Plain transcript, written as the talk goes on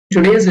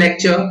today's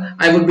lecture,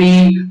 I would be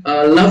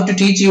love to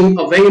teach you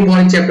a very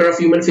important chapter of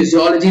human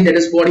physiology, that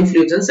is body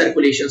fluids and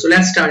circulation. So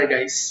let's start,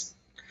 guys.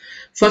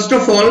 First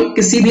of all,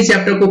 किसी भी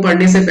chapter को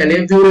पढ़ने से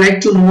पहले, we would like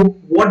to know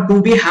what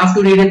do we have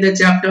to read in the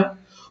chapter,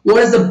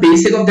 what is the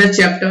basic of that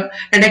chapter,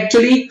 and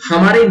actually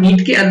हमारे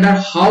NEET के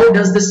अंदर how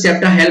does this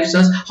chapter helps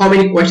us, how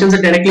many questions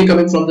are directly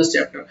coming from this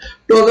chapter.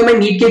 तो अगर मैं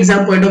NEET के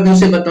exam point of view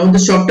से बताऊं,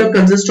 this chapter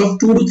consists of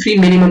 2 to 3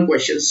 minimum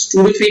questions.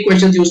 2 to 3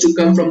 questions used to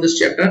come from this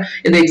chapter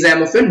in the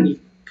exam of your NEET.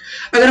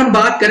 अगर हम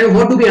बात करें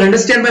what do we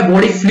understand by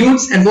body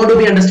fluids and what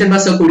do we understand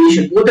by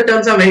circulation, both the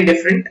terms are very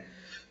different.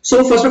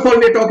 So first of all,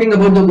 we are talking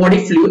about the body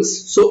fluids.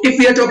 So if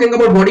we are talking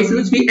about body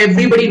fluids,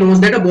 everybody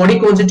knows that a body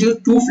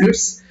constitutes 2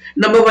 fluids.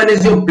 Number one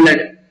is your blood.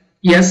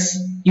 Yes,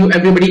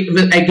 everybody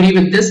will agree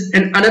with this.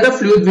 And another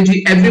fluid which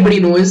everybody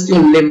knows is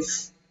your lymph.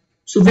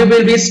 So we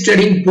will be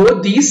studying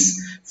both these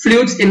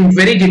fluids in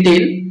very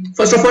detail.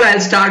 First of all, I'll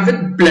start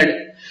with blood.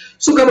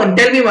 So come on,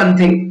 tell me one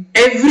thing.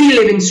 Every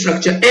living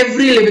structure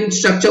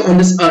on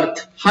this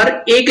earth, हर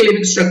एक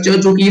living structure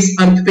जो कि इस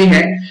अर्थ पे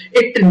है,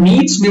 it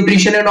needs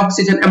nutrition and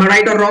oxygen. Am I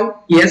right or wrong?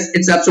 Yes,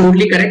 it's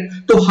absolutely correct.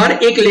 तो हर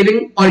एक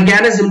living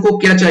organism को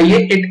क्या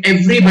चाहिए?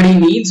 Everybody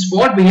needs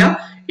what भैया?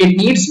 It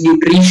needs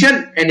nutrition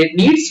and it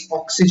needs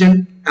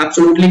oxygen.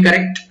 Absolutely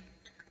correct.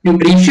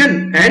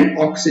 Nutrition and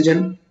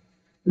oxygen.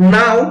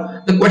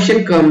 Now the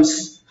question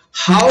comes,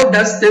 how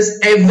does this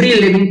every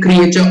living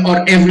creature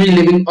or every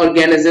living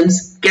organism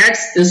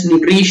gets this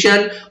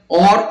nutrition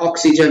or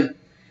oxygen?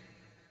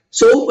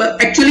 So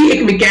actually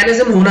एक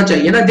mechanism होना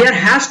चाहिए ना, there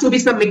has to be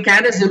some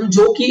mechanism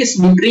जो कि इस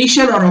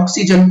nutrition और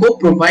oxygen को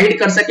provide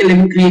कर सके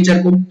living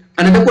creature को.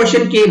 Another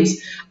question comes,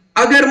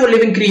 अगर वो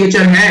living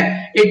creature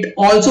है, it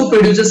also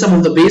produces some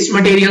of the waste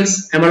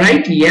materials. Am I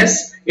right?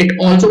 Yes, it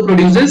also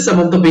produces some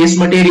of the waste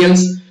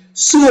materials.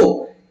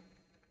 So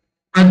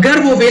अगर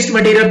वो वेस्ट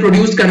मटेरियल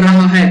प्रोड्यूस कर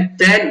रहा है,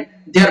 then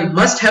there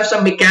must have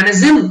some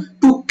mechanism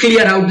to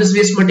clear out this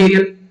waste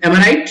material. Am I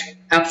right?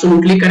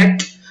 Absolutely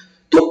correct.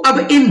 तो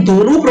अब इन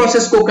दोनों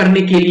process को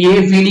करने के लिए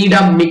we need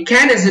a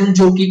mechanism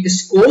जो कि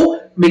इसको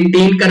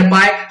मेंटेन कर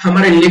पाए,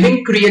 हमारे लिविंग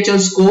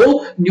क्रिएचर्स को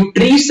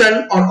न्यूट्रिशन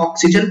और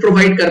ऑक्सीजन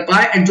प्रोवाइड कर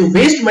पाए, एंड जो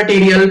वेस्ट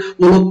मटेरियल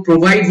वो लोग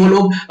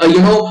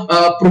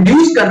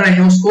प्रोड्यूस कर रहे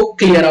हैं उसको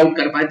क्लियर आउट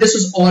कर पाए. This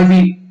is all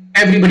we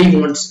everybody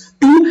wants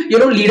to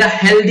lead a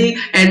healthy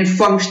and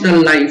functional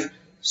life.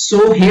 So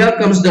here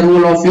comes the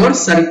role of your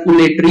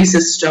circulatory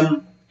system.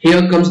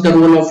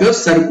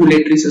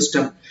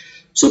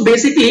 So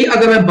basically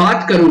अगर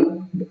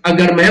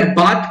मैं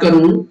बात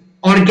करूं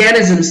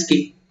organisms की,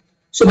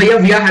 so भैया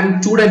we are having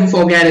 2 type of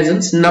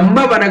organisms.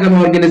 Number 1, अगर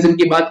मैं organism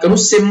की बात करूं,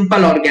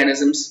 simple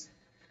organisms.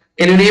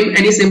 Can you name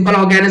any simple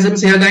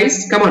organisms here, guys?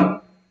 Come on,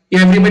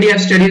 everybody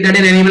have studied that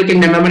in animal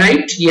kingdom, am I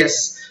right? Yes.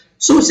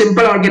 So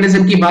simple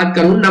organism की बात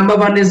करूं, number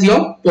 1 is your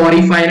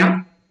porifera.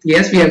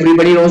 Yes,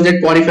 everybody knows that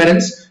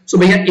poriferans. So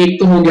भैया एक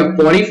तो हो गया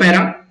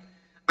porifera.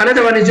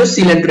 Another one is जो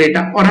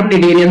coelenterata, और हम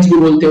निडेरियंस भी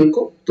बोलते हैं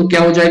उनको, तो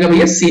क्या हो जाएगा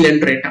भैया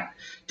coelenterata.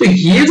 तो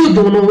ये जो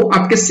दोनों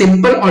आपके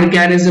simple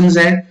organisms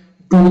हैं,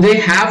 do they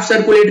have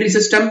circulatory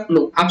system?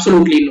 No,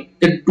 absolutely no.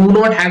 They do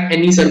not have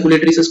any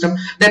circulatory system.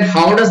 Then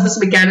how does this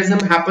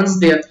mechanism happens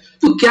there?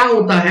 तो क्या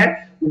होता है,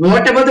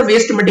 whatever the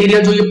waste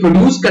material जो ये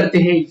प्रोड्यूस करते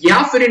हैं,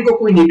 या फिर इनको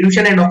कोई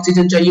न्यूट्रिशन एंड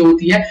ऑक्सीजन चाहिए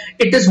होती है,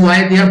 it is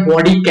via their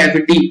body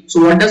cavity.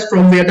 So where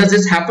does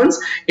this happens?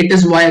 It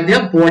is via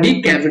their body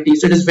cavity.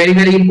 So it is very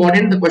very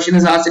important. The question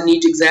is asked in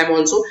each exam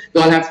also.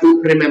 You all have to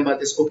remember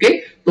this. Okay?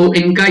 तो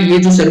इनका ये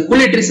जो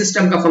circulatory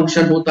system का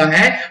function होता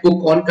है वो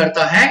कौन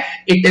करता है?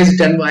 It is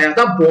done via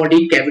the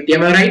body cavity.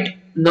 Am I right?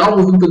 Now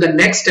moving to the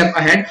next step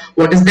ahead,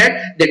 what is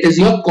that? That is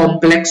your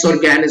complex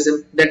organism.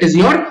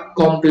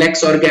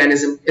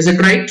 Is it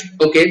right?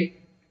 Okay,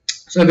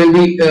 so I will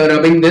be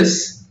rubbing this.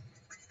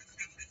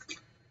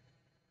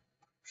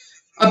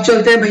 अब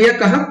चलते हैं भैया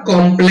कहां?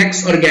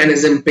 Complex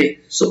organism पे.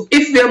 So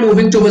if we are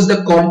moving towards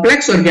the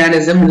complex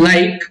organism,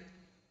 like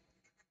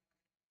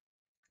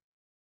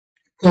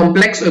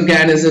complex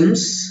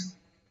organisms,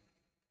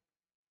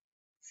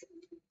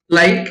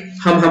 like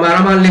हम हमारा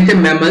मान लेते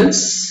हैं mammals.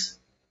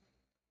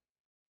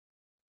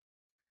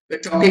 We're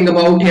talking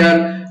about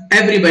here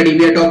everybody.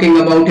 We are talking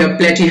about here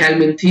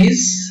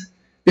platyhelminthes.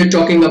 We're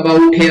talking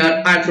about here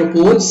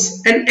arthropods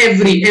and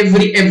every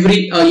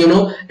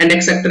and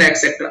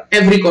etc.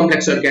 Every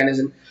complex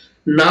organism.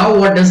 Now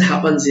what does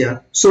happens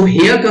here? So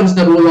here comes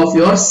the role of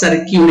your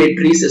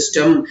circulatory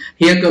system.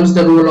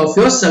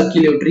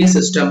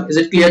 Is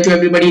it clear to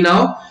everybody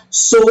now?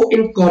 So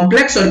in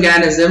complex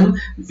organism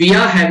we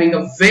are having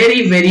a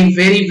very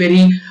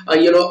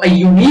a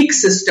unique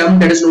system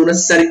that is known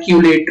as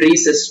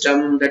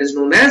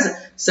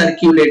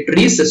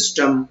circulatory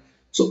system.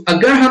 So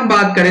अगर हम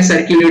बात करें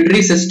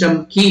circulatory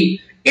system की,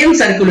 in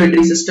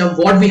circulatory system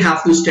what we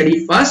have to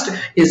study first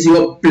is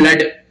your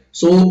blood.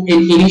 So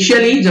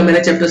initially जब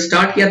मैंने chapter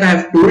start किया था, I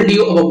have told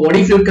you our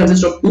body fluid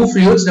consists of 2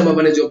 fluids. Number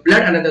 1 is your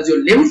blood, another is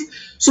your lymph.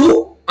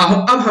 So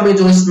अब हमें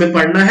जो इसमें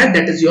पढ़ना है,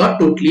 that is your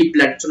totally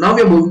blood. So now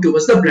we are moving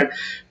towards the blood.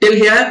 Till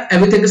here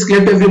everything is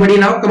clear to everybody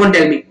now? Come on,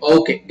 tell me.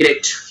 Okay,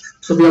 great.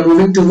 So we are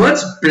moving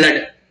towards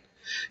blood.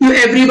 You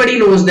everybody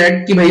knows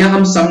that कि भैया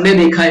हम सबने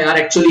देखा यार,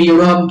 actually you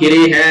know हम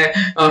गिरे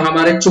हैं और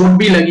हमारे चोट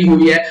भी लगी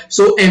हुई है,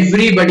 so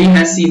everybody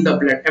has seen the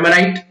blood, M I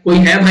right? कोई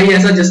है भाई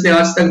ऐसा जिसने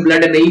आज तक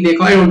ब्लड नहीं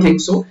देखा? I don't think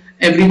so,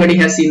 everybody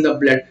has seen the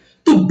blood.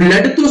 तो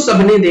ब्लड तो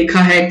सबने देखा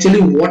है। एक्चुअली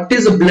व्हाट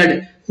इज ब्लड,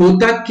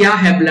 होता क्या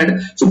है blood?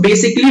 So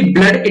basically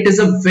blood it is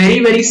a very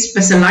very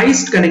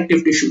specialised connective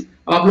tissue.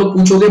 अब आप लोग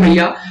पूछोगे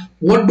भैया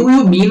what do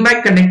you mean by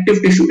connective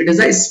tissue? It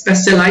is a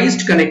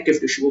specialised connective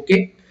tissue. Okay,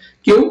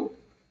 क्यों?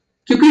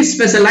 क्योंकि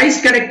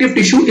स्पेशलाइज्ड कनेक्टिव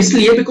टिश्यू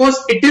इसलिए because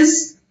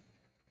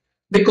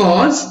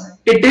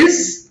it is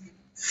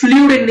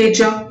fluid in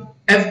nature.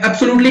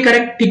 Absolutely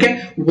correct, ठीक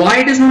है।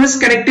 Why it is known as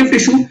connective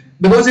tissue?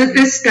 Because it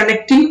is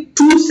connecting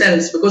two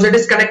cells, because it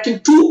is connecting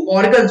two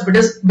organs,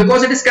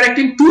 because it is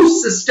connecting two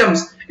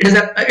systems.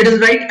 It is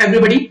right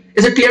everybody?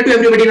 Is it clear to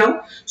everybody now?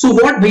 So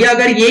what भैया,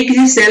 अगर ये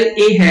किसी cell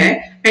A है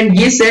and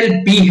ये cell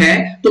B है,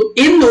 तो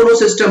इन दोनों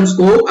systems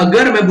को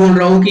अगर मैं बोल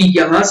रहा हूं कि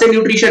यहां से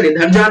न्यूट्रिशन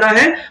इधर जाना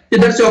है,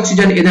 इधर से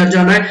ऑक्सीजन इधर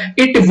जाना है,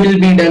 it will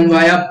be done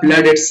via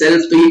blood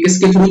itself. तो ये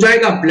किसके थ्रू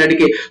जाएगा? ब्लड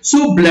के। So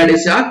blood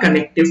is a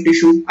connective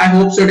tissue. I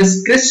hope so it is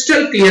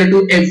crystal clear to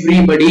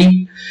everybody.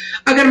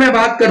 अगर मैं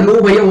बात कर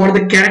लूं भैया what are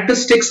the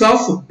characteristics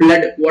of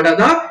blood, what are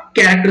the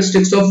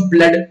characteristics of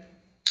blood?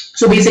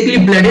 So basically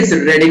blood is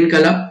red in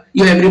colour.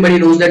 You everybody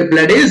knows that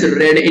blood is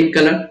red in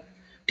colour,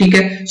 ठीक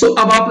है। सो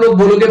अब आप लोग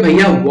बोलोगे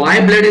भैया why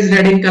blood is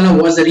red in colour,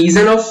 what's the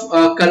reason of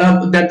colour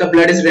that the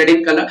blood is red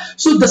in colour?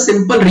 So the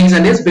simple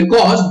reason is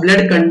because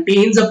blood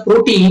contains a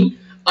protein,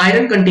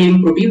 iron containing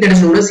protein that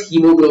is known as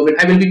hemoglobin.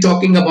 I will be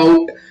talking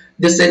about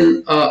this in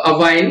a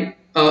while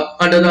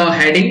under the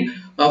heading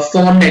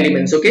formed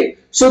elements. Okay,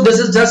 so this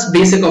is just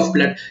basic of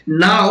blood.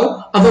 Now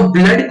our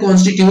blood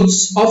constitutes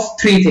of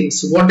three things.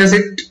 What does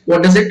it?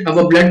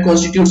 Our blood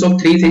constitutes of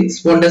three things.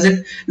 What does it?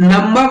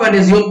 Number one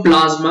is your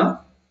plasma.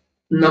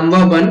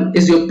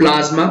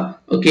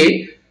 Okay,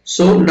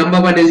 so number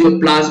one is your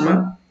plasma.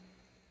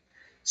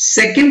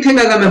 Second thing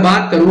अगर मैं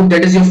बात करूं,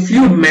 that is your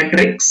fluid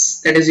matrix.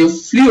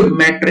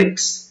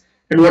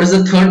 And what is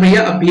the third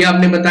भैया? अभी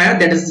आपने बताया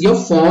that is your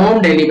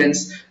formed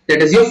elements.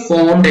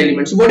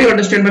 What do you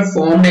understand by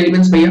formed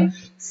elements भैया?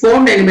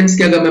 Formed elements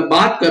की अगर मैं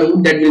बात करूं,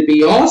 that will be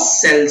your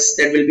cells.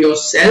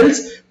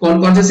 कौन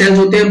कौन से cells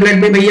होते हैं ब्लड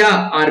में भैया?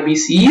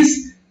 RBCs,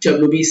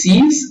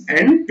 WBCs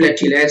and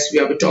platelets. We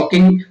are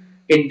talking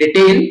in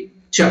detail.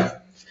 चलो,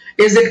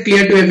 is it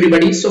clear to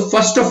everybody? So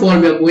first of all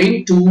we are going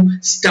to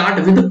start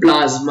with the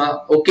plasma.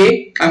 Okay,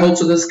 I hope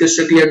so this is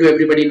crystal clear to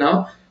everybody now.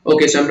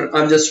 Okay, so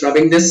I'm just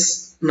rubbing this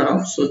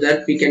now so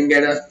that we can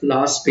get a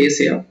last space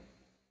here.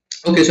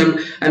 Okay, so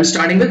I'm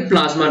starting with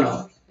plasma now.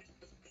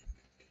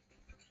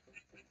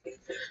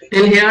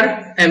 Till here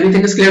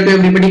everything is clear to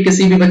everybody?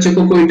 किसी भी बच्चे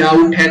को कोई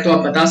doubt है तो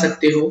आप बता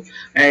सकते हो।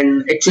 And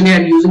actually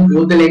I'm using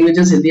both the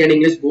languages, Hindi and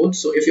English both.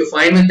 So if you're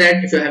fine with that,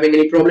 if you're having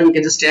any problem, you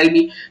can just tell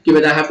me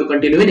whether I have to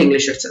continue in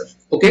English itself.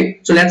 Okay,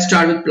 so let's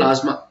start with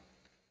plasma.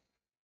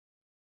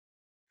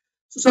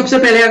 So सबसे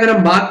पहले अगर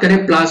हम बात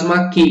करें plasma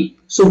की,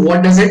 so what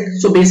does it?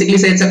 So basically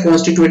say it's a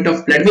constituent of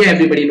blood. We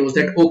everybody knows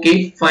that. Okay,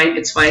 fine,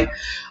 it's fine.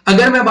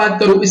 अगर मैं बात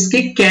करूं इसके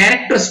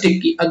कैरेक्टरिस्टिक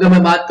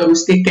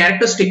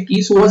की,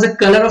 so what's the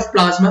color of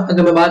plasma?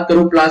 अगर मैं बात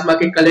करूं प्लाज्मा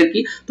के कलर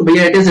की, तो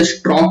भैया it is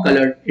straw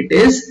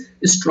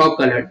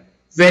colored.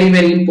 Very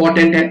very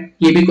important है,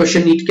 ये भी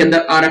क्वेश्चन नीट के अंदर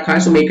आ रखा है,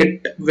 so make it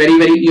very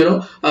very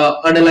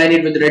underline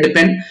it with red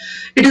pen.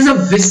 It is a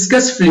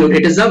viscous fluid. Okay,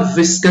 it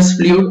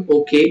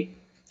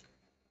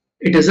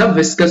is a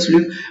viscous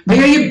fluid.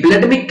 भैया ये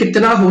ब्लड में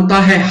कितना होता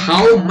है?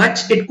 How much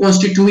it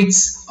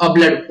constitutes a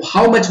blood?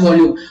 How much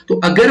volume? तो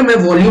अगर मैं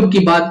volume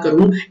की बात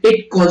करूं, it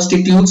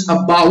constitutes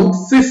about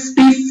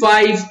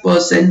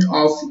 55%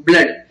 of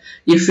blood.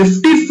 ये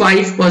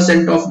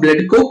 55% of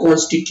blood को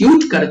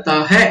constitute करता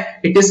है.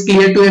 It is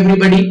clear to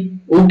everybody?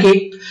 Okay.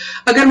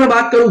 अगर मैं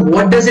बात करूं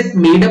what does it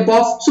made up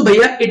of? So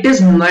भैया it is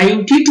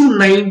 90 to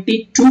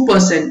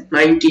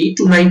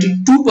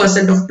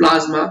 92% of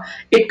plasma.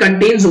 It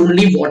contains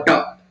only water.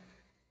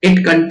 90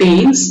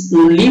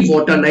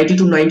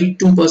 to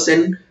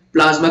 92%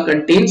 plasma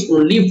contains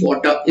only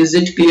water. Is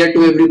it clear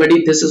to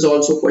everybody? This is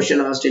also question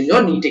asked in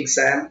your NEET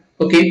exam.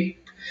 Okay,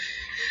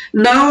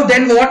 now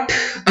then what?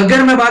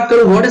 अगर मैं बात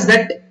करूं what is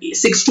that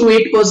 6 to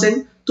 8%?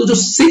 तो जो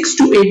 6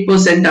 to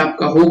 8%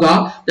 आपका होगा,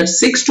 that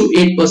 6 to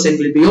 8%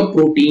 will be your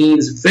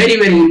proteins. Very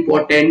very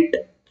important.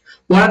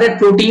 What are that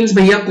proteins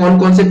भैया? कौन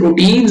कौन से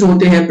proteins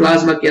होते हैं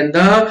प्लाज्मा के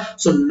अंदर?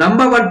 So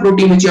number one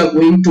protein which you are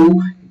going to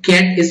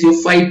get is your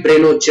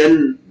fibrinogen.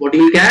 What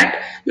you will get?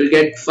 You will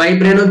get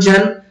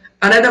fibrinogen.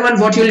 Another one,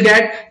 what you will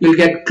get? You will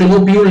get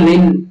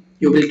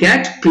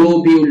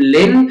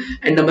globulin.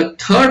 And number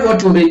third,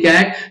 what you will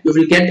get? You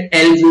will get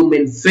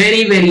albumin.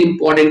 Very very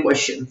important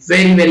question.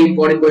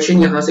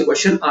 यहाँ से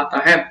question आता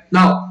है.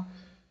 Now,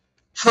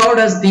 how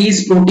does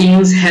these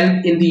proteins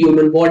help in the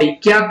human body?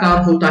 क्या काम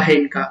होता है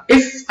इनका?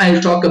 If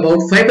I'll talk about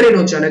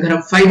fibrinogen, अगर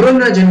हम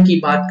fibrinogen की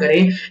बात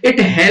करें, it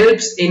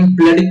helps in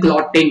blood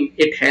clotting.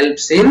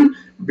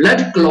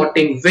 Blood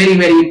clotting very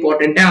very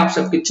important है। आप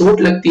सबकी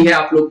चोट लगती है,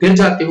 आप लोग गिर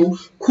जाते हो,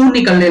 खून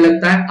निकलने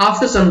लगता है,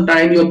 after some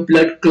time your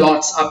blood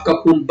clots, आपका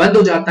खून बंद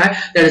हो जाता है,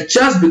 that is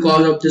just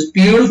because of this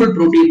beautiful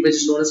protein which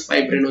is known as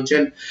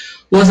fibrinogen.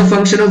 What's the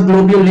function of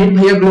globulin?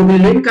 भैया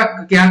ग्लोब्यूलिन का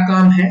क्या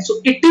काम है?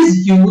 So it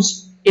is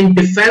used in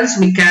defence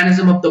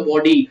mechanism of the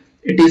body.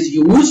 It is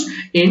used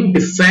in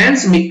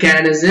defense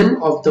mechanism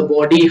of the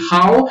body.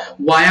 How?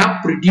 Via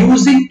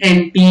producing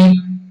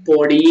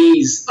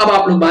antibodies. अब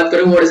आप लोग बात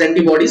करें what is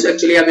antibodies? So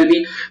actually I will be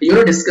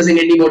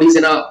discussing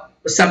antibodies in a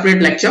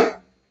separate lecture.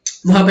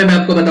 वहां पे मैं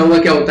आपको बताऊंगा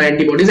क्या होता है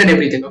एंटीबॉडीज एंड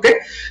एवरीथिंग। ओके,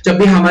 जब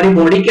भी हमारी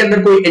बॉडी के अंदर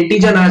कोई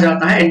एंटीजन आ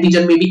जाता है,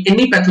 एंटीजन में भी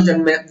एनी पैथोजन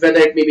में,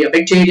 whether it may be a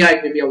bacteria,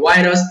 it may be a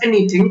virus,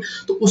 anything,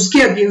 तो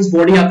उसके अगेंस्ट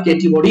बॉडी आपकी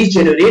एंटीबॉडीज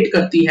जनरेट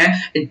करती है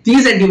and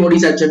these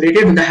antibodies are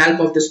generated with the help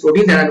of this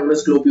protein that are known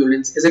as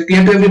ग्लोब्यूलिन्स। Is it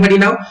clear to everybody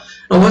now?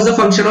 Now what's the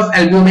function of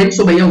albumin?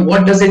 सो भैया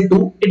what does it do?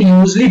 It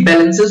usually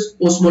balances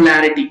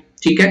ओस्मोलैरिटी।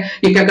 ठीक है,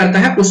 ये क्या करता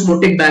है?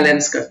 Osmotic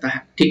balance करता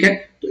है। ठीक है,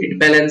 तो it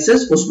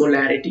balances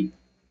ओस्मोलैरिटी।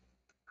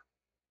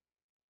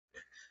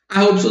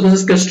 I hope so this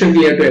is crystal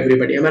clear to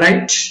everybody. Am I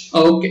right?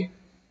 Okay.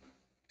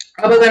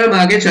 अब अगर हम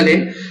आगे चले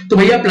तो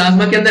भैया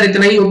प्लाज्मा के अंदर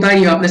इतना ही होता है।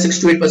 ये आपने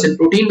 6 to 8%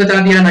 प्रोटीन बता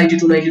दिया,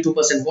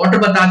 92% वाटर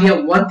बता दिया।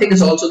 One thing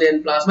is also there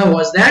in plasma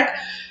was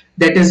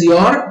that is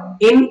your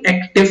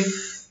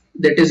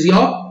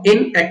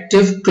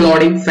inactive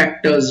clotting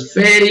factors.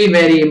 Very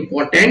very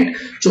important.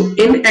 जो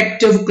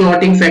inactive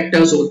clotting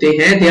factors होते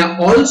हैं, they are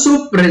also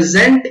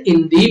present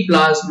in the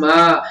plasma.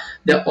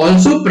 They are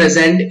also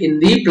present in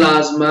the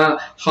plasma.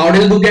 How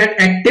do they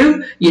get active?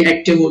 ये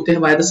active होते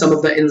हैं by the some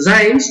of the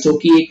enzymes, जो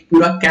कि एक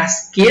पूरा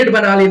cascade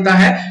बना लेता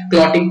है,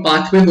 clotting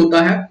pathway होता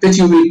है, which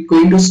you will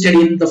going to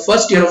study in the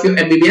first year of your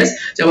MBBS.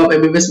 जब आप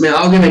MBBS में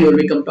आओगे, when you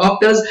will become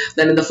doctors,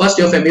 then in the first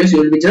year of MBBS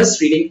you will be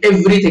just reading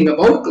everything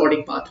about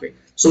clotting pathway.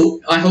 So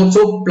I hope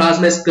so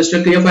plasma is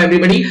crystal clear for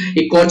everybody.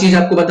 एक और चीज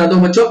आपको बता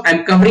दूं बच्चों, I am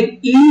covering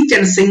each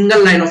and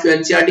single line of your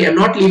NCERT. I am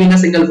not leaving a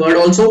single word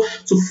also.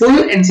 So full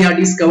NCERT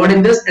is covered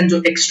in this, and जो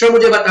extra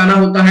मुझे बताना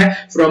होता है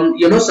from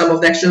some of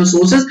the external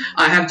sources,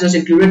 I have just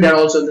included that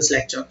also in this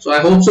lecture. So I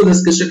hope so this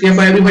is crystal clear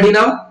for everybody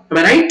now. Am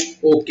I right?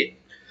 Okay.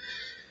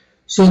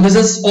 So this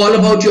is all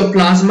about your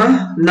plasma.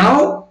 Now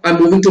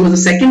I'm moving towards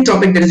the second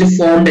topic, that is your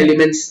formed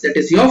elements.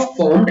 That is your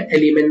formed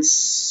elements.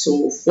 So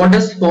what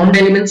does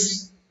formed elements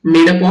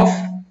made up of?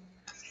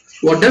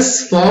 What does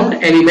formed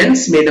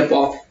elements made up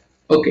of?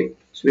 Okay,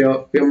 so we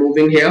are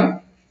moving here.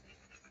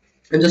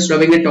 I'm just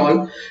rubbing it all.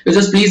 You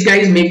just please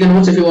guys make the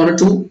notes if you wanted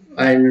to,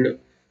 and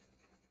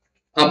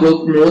आप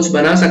लोग notes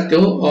बना सकते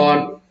हो, और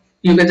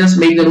you can just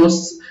make the notes.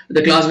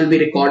 The class will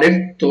be recorded,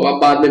 तो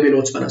आप बाद में भी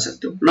notes बना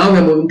सकते हो. Now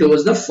we are moving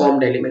towards the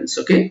formed elements.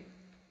 Okay.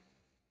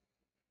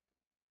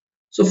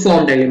 So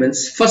formed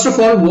elements. First of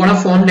all, what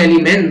are formed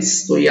elements?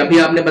 तो ये अभी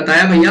आपने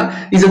बताया भैया.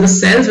 These are the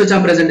cells which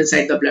are present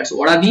inside the blood.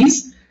 So what are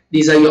these?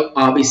 These are your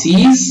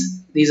RBCs,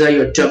 these are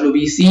your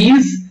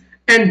WBCs,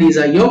 and these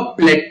are your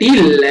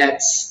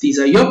platelets. These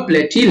are your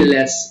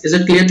platelets. Is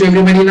it clear to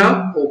everybody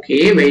now?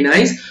 Okay, very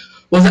nice.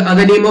 What's the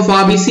other name of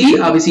RBC?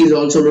 RBC is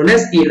also known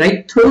as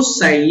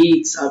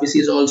erythrocytes.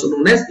 RBC is also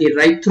known as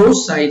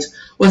erythrocytes.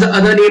 What's the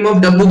other name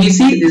of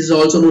WBC? This is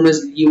also known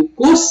as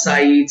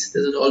leukocytes.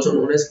 This is also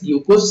known as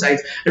leukocytes.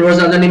 And what's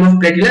the other name of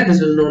platelet?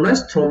 This is known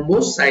as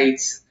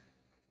thrombocytes.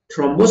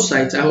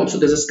 Thrombocytes. I hope so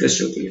this is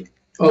crystal clear.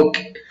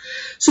 Okay.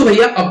 So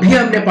भैया अभी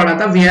हमने पढ़ा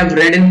था, we have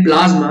read in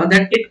plasma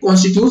that it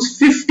constitutes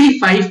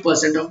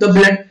 55% of the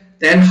blood.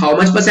 Then how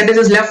much percentage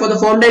is left for the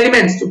formed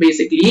elements? So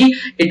basically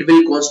it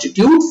will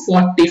constitute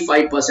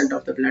 45%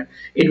 of the blood.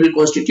 It will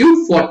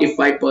constitute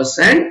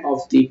 45%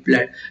 of the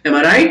blood. Am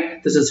I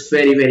right? This is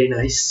very very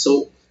nice.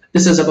 So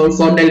this is about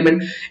formed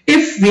element.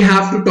 If we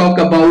have to talk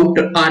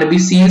about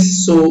RBCs,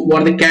 so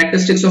what are the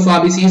characteristics of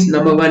RBCs?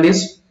 Number one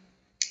is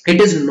it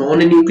is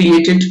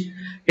non-nucleated.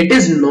 It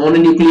is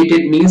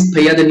non-nucleated means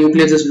भैया the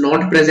nucleus is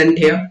not present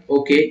here.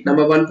 Okay,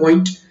 number one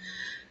point.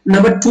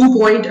 Number 2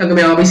 point, अगर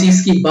मैं RBCs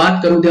की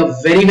बात करूं, they are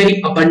very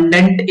very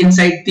abundant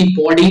inside the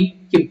body.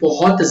 ये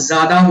बहुत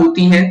ज्यादा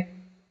होती हैं.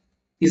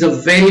 These are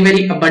very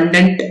very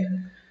abundant.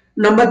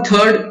 Number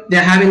 3, they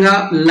are having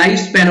a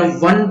lifespan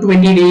of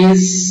 120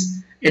 days,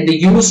 and they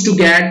used to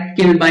get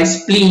killed by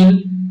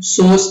spleen.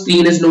 So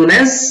spleen is known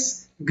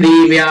as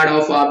graveyard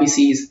of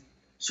RBCs.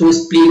 So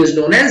spleen is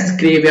known as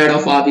graveyard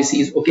of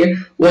RBCs. Okay,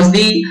 what's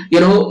the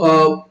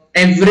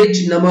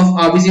average number of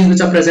RBCs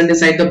which are present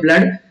inside the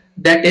blood?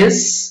 That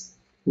is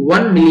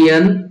 1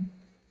 million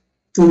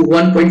to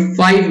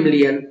 1.5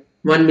 million.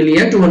 1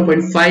 million to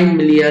 1.5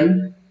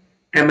 million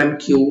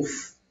mm³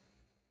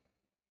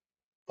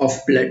 of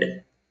blood.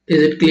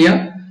 Is it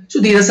clear? So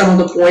these are some of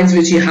the points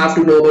which you have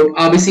to know about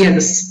RBC, and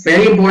this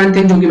very important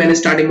thing जो कि मैंने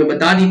starting में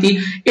बता दी थी,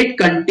 it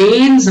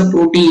contains a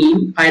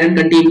protein, iron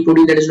containing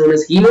protein that is known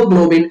as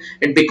hemoglobin,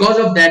 and because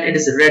of that it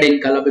is red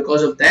in color.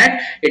 Because of that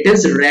it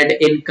is red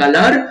in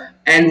color.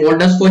 And what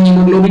does for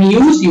hemoglobin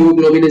use?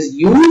 Hemoglobin is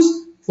used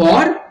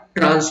for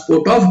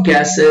transport of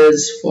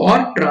gases.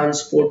 For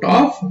transport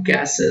of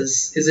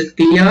gases. Is it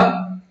clear?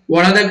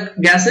 What are the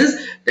gases?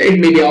 It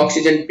may be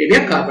oxygen, it may be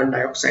a carbon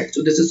dioxide.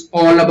 So this is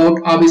all about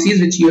RBCs,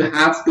 which you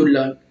have to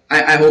learn.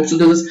 I hope so.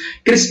 This is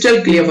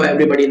crystal clear for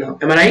everybody now.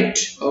 Am I right?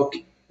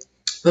 Okay.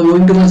 We're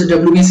moving towards the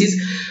WBCs.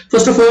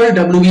 First of all,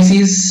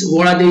 WBCs,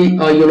 what are they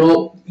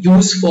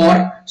used for?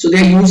 So they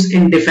are used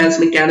in defense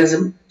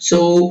mechanism.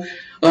 So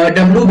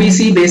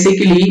WBC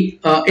basically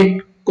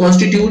it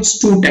constitutes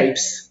two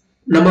types.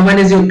 Number one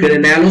is your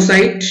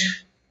granulocytes.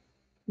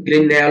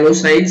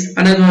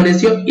 Another one is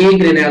your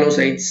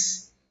agranulocytes.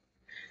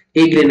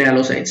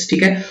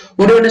 ठीक है?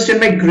 What do you understand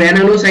by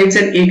granulocytes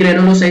and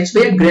agranulocytes?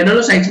 Where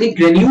granulocytes mean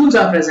granules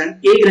are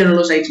present,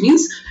 agranulocytes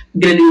means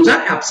granules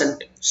are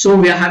absent. So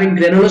we are having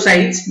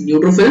granulocytes,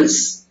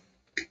 neutrophils.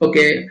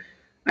 Okay,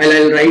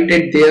 I'll write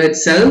it there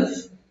itself.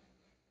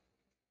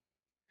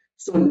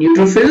 So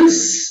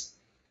neutrophils,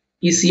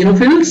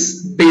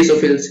 eosinophils,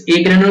 basophils,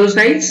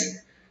 agranulocytes,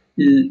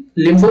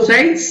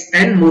 lymphocytes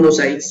and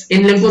monocytes.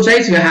 In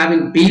lymphocytes we are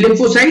having B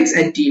lymphocytes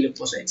and T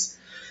lymphocytes.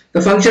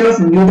 The function of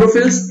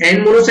neutrophils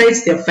and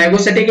monocytes, they are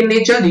phagocytic in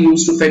nature. They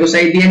used to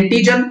phagocyte the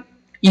antigen.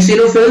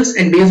 Eosinophils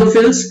and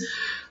basophils.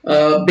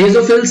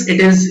 Basophils, it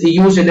is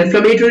used in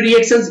inflammatory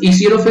reactions.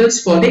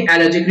 Eosinophils for the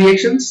allergic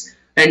reactions.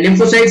 And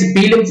lymphocytes,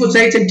 B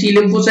lymphocytes and T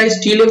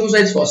lymphocytes. T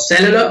lymphocytes for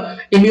cellular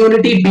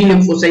immunity. B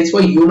lymphocytes for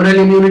humoral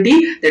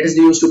immunity. That is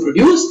used to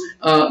produce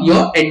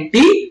your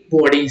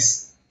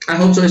antibodies. I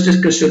hope so. It is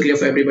crystal clear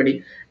for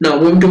everybody. Now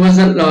moving towards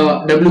the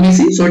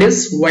WBC. So it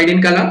is white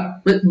in color.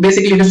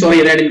 Basically it is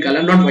red in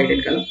color, not white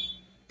in color.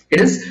 It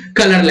is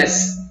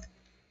colorless.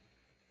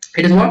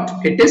 It is what?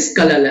 It is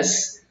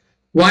colorless.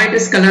 Why it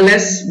is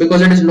colorless?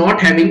 Because it is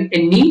not having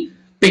any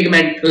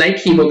pigment like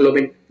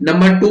hemoglobin.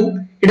 Number two,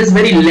 it is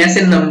very less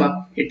in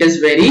number. It is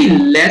very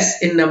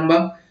less in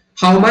number.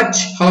 How much?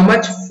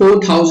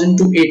 4,000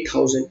 to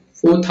 8,000.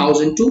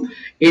 4,000 to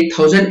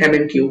 8,000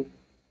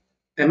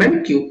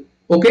 mmQ.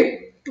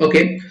 Okay.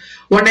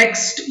 What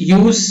next?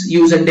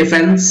 Use and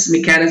defense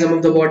mechanism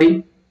of the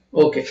body.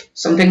 Okay,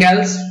 something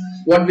else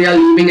what we are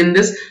leaving in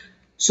this.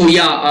 So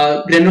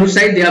yeah,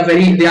 granulocytes, they are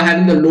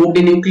having the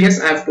lobed nucleus.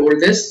 I have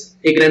told this.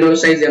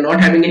 Granulocytes, they are not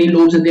having any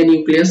lobes in their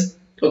nucleus.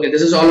 Okay,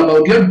 this is all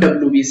about your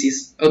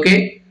WBCs.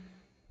 Okay.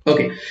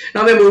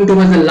 Now we're moving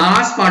towards the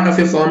last part of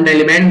your formed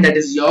element, that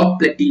is your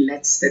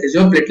platelets. That is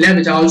your platelet,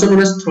 which are also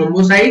known as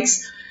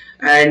thrombocytes,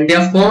 and they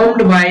are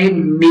formed by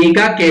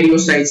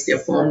megakaryocytes. They are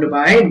formed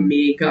by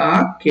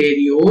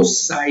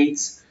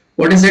megakaryocytes.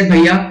 What is it,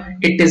 bhaiya?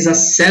 It is the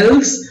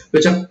cells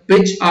which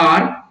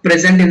are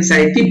present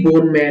inside the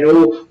bone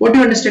marrow. What do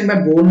you understand by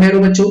bone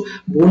marrow, बच्चों?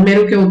 Bone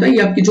marrow क्या होता है?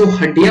 ये आपकी जो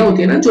हड्डियां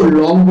होती है ना, जो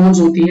long bones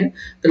होती हैं,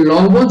 the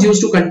long bones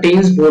used to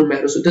contains bone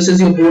marrow. So this is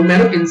your bone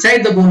marrow.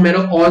 Inside the bone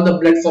marrow, all the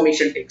blood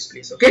formation takes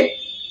place. Okay,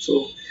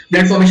 so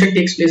blood formation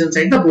takes place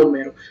inside the bone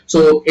marrow.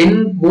 So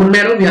in bone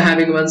marrow, we are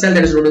having one cell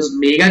that is known as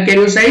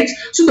megakaryocytes.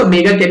 So the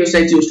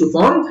megakaryocytes used to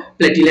form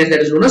platelets,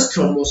 that is known as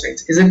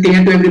thrombocytes. Is it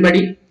clear to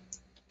everybody?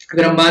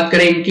 अगर हम बात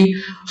करें इनकी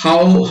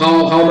how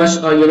much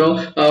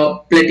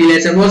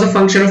platelets and what's the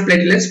function of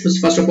platelets.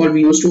 First of all,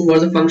 we used to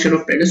what's the function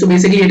of platelets. So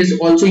basically it is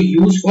also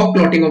used for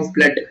clotting of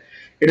blood.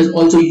 It is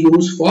also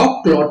used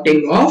for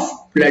clotting of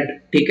blood.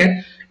 ठीक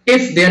है?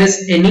 If there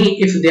is any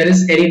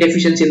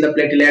deficiency in the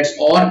platelets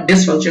or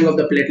dysfunction of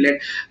the platelet,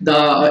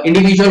 the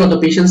individual or the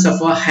patient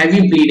suffer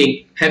heavy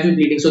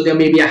bleeding. So there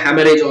may be a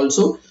hemorrhage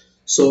also.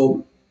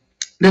 So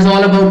this is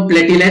all about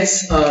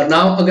platelets.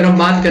 Now अगर हम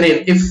बात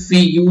करें, if we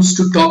used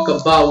to talk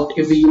about what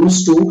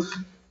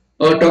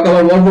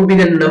would be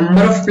the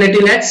number of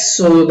platelets.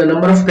 So the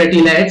number of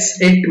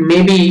platelets, it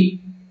may be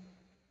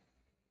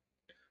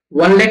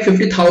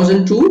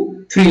 1,50,000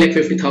 to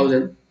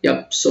 3,50,000.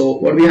 Yep. So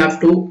what we have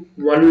to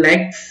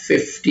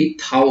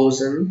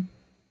 1,50,000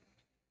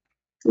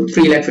 to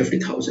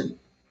 3,50,000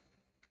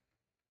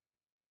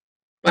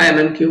 by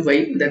mmQ.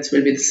 Why? That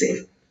will be the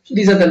same. So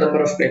these are the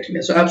number of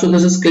platelets. So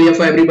absolutely this is clear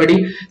for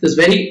everybody. This is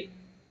very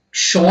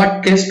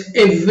short, crisp.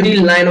 Every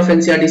line of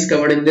NCERT is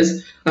covered in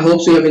this. I hope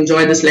so you have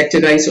enjoyed this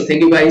lecture, guys. So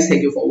thank you guys.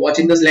 Thank you for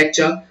watching this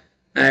lecture.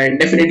 And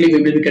definitely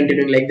we will be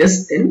continuing like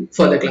this in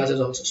further classes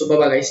also. So bye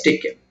bye guys.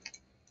 Take care.